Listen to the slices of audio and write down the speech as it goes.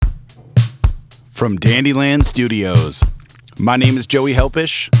from Dandyland Studios. My name is Joey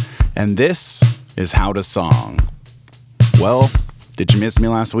Helpish, and this is How to Song. Well, did you miss me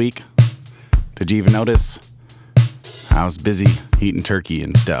last week? Did you even notice? I was busy eating turkey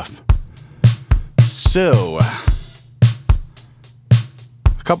and stuff. So, a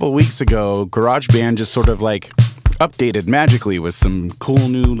couple of weeks ago, GarageBand just sort of like updated magically with some cool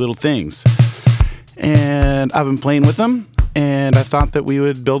new little things. And I've been playing with them, and I thought that we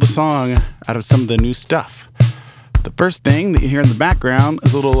would build a song out of some of the new stuff. The first thing that you hear in the background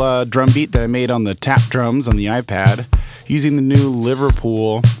is a little drum beat that I made on the tap drums on the iPad using the new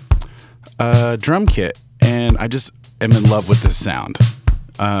Liverpool drum kit. And I just am in love with this sound.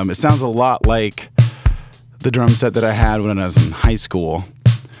 It sounds a lot like the drum set that I had when I was in high school.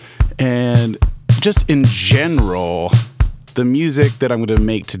 And just in general, the music that I'm going to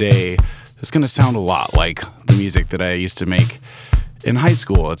make today is going to sound a lot like the music that I used to make in high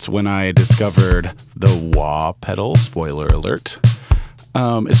school. It's when I discovered the wah pedal, spoiler alert.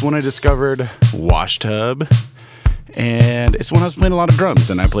 It's when I discovered Washtub, and it's when I was playing a lot of drums,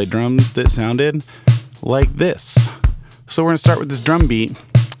 and I played drums that sounded like this. So we're going to start with this drum beat.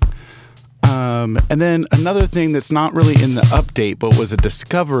 And then another thing that's not really in the update, but was a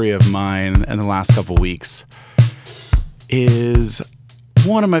discovery of mine in the last couple weeks, is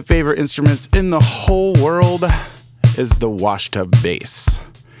one of my favorite instruments in the whole world is the Washtub bass.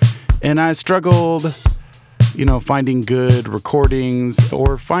 And I struggled, finding good recordings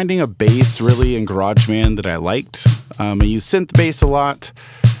or finding a bass really in GarageBand that I liked. I use synth bass a lot.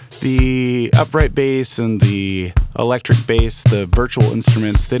 The upright bass and the electric bass, the virtual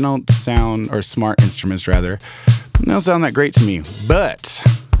instruments, they don't sound, or smart instruments rather, they don't sound that great to me. But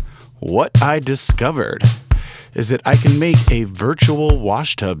what I discovered is that I can make a virtual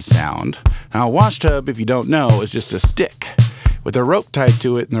washtub sound. Now, a washtub, if you don't know, is just a stick with a rope tied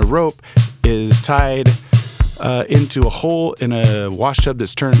to it, and the rope is tied into a hole in a washtub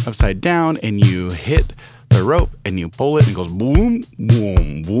that's turned upside down, and you hit the rope and you pull it and it goes boom,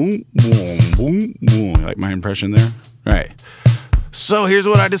 boom, boom, boom, boom, boom. You like my impression there? Right. So here's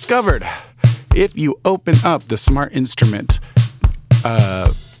what I discovered. If you open up the smart instrument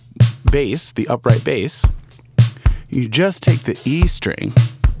bass, the upright bass, you just take the E string,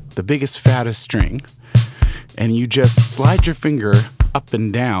 the biggest, fattest string, and you just slide your finger up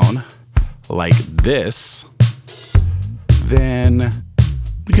and down like this, then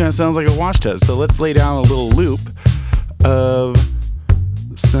it kind of sounds like a washtub. So let's lay down a little loop of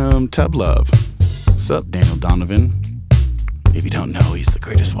some Tub Love. What's up, Daniel Donovan? If you don't know, he's the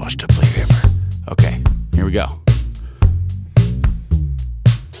greatest washtub player ever. Okay, here we go.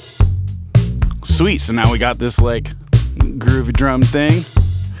 Sweet, so now we got this like groovy drum thing,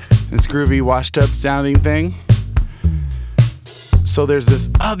 this groovy washtub sounding thing. So there's this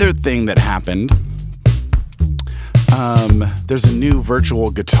other thing that happened. There's a new virtual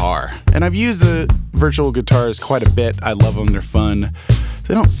guitar, and I've used the virtual guitars quite a bit. I love them, they're fun.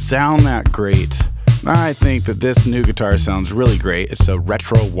 They don't sound that great. I think that this new guitar sounds really great. It's a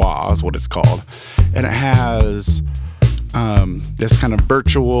retro wah is what it's called, and it has this kind of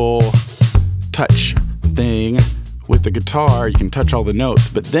virtual touch thing with the guitar. You can touch all the notes,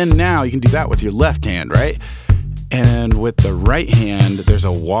 but then now you can do that with your left hand, right? And with the right hand, there's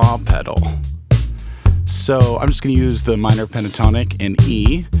a wah pedal. So I'm just going to use the minor pentatonic in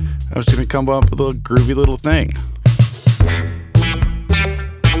E. I'm just going to come up with a little groovy little thing.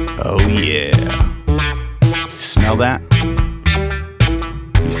 Oh yeah. Smell that?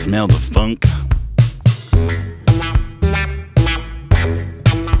 You smell the funk?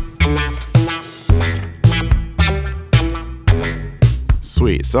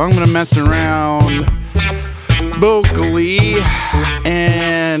 Sweet. So I'm going to mess around vocally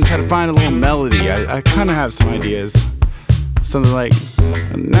and try to find a little melody. I kind of have some ideas. Something like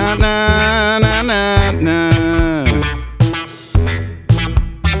na na na na na.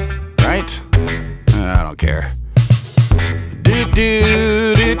 Right? I don't care. Do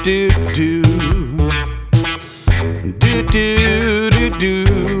do do do do. Do do do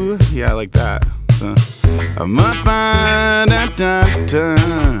do. Yeah, I like that. So, da da da.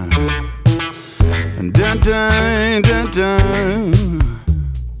 Dun dun dun dun,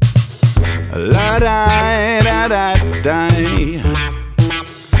 la da da da da, da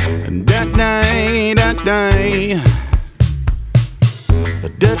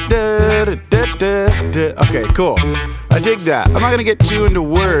da da da da. Okay, cool. I dig that. I'm not gonna get too into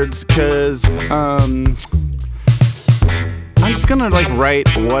words because I'm just gonna like write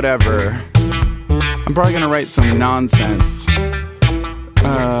whatever. I'm probably gonna write some nonsense.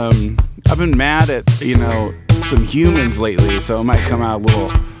 I've been mad at, some humans lately, so it might come out a little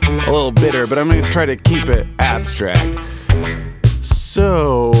a little bitter, but I'm going to try to keep it abstract.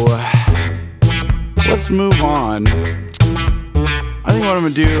 So, let's move on. I think what I'm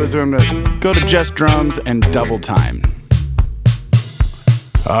going to do is I'm going to go to just drums and double time.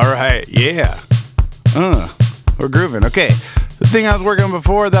 All right, yeah. We're grooving. Okay, the thing I was working on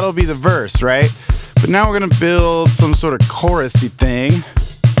before, that'll be the verse, right? But now we're going to build some sort of chorusy thing.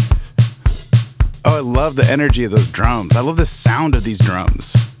 Oh, I love the energy of those drums. I love the sound of these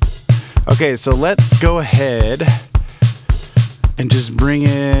drums. Okay, so let's go ahead and just bring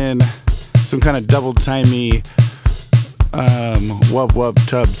in some kind of double-timey wub wub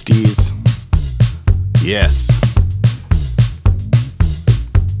tub steez. Yes.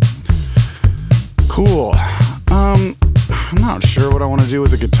 Cool. I'm not sure what I want to do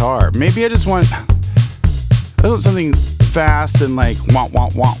with the guitar. Maybe I want something fast and like wah wah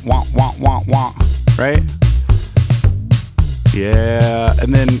wah wah wah wah wah, right? Yeah,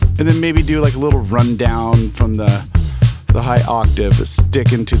 and then maybe do like a little rundown from the high octave,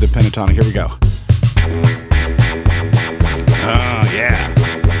 stick into the pentatonic. Here we go. Oh yeah.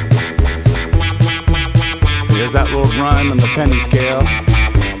 There's that little run on the penny scale,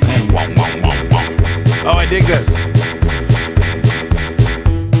 and wah wah wah wah. Oh, I dig this.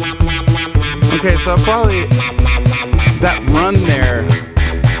 Okay, so probably that run there,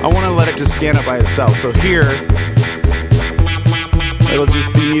 I want to let it just stand up by itself. So here, it'll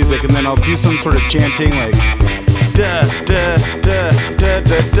just be music, and then I'll do some sort of chanting like da da da da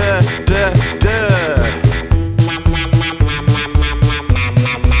da da da da.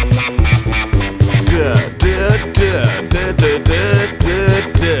 Da da da da da da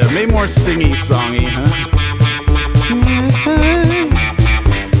da. Maybe more singy songy, huh?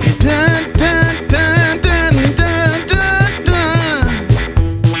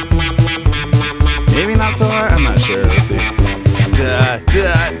 Maybe not so hard. I'm not sure. Let's see. Da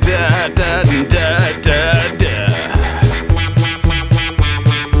da da da da da da.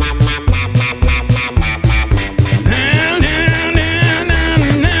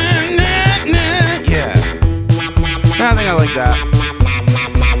 Yeah. I think I like that.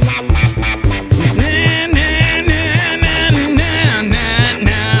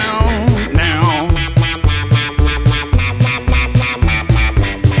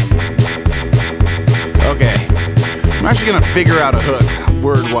 I'm actually gonna figure out a hook,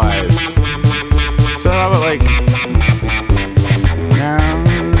 word-wise. So how about like,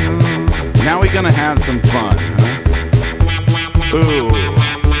 now we gonna have some fun, huh? Ooh.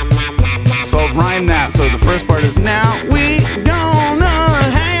 So I'll rhyme that. So the first part is, now we gonna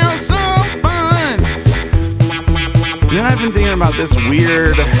have some fun. Then I've been thinking about this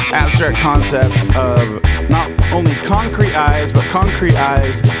weird abstract concept of not only concrete eyes, but concrete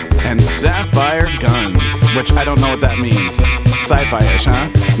eyes and sapphire guns, which I don't know what that means. Sci-fi-ish, huh?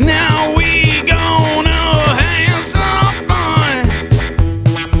 Now we gonna have some fun.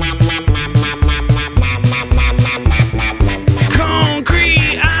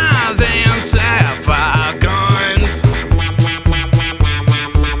 Concrete eyes and sapphire guns.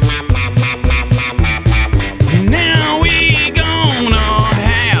 Now we gonna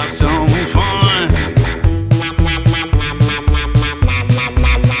have some fun.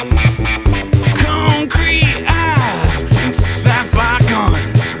 Concrete eyes and sapphire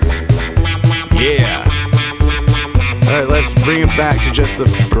guns. Yeah. Alright, let's bring it back to just the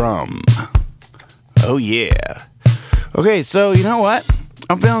drum. Oh yeah. Okay, so you know what?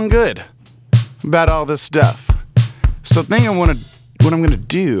 I'm feeling good about all this stuff. So what I'm gonna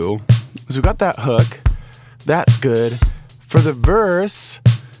do is we got that hook. That's good. For the verse,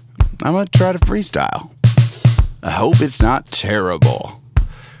 I'm gonna try to freestyle. I hope it's not terrible.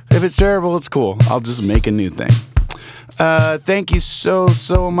 If it's terrible, it's cool. I'll just make a new thing. Thank you so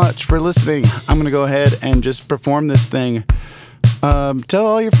much for listening. I'm gonna go ahead and just perform this thing. Tell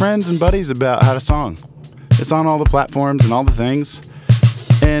all your friends and buddies about How to Song. It's on all the platforms and all the things.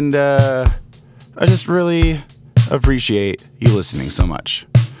 And I just really appreciate you listening so much.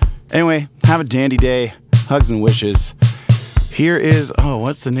 Anyway, have a dandy day. Hugs and wishes. Here is,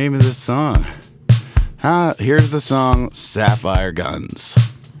 what's the name of this song? Here's the song, Sapphire Guns.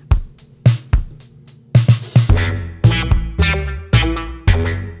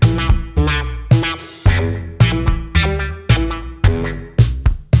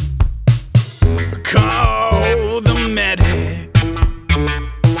 Call the medic.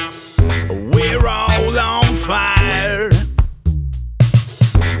 We're all on fire.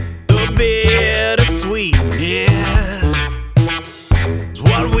 A bit of sweet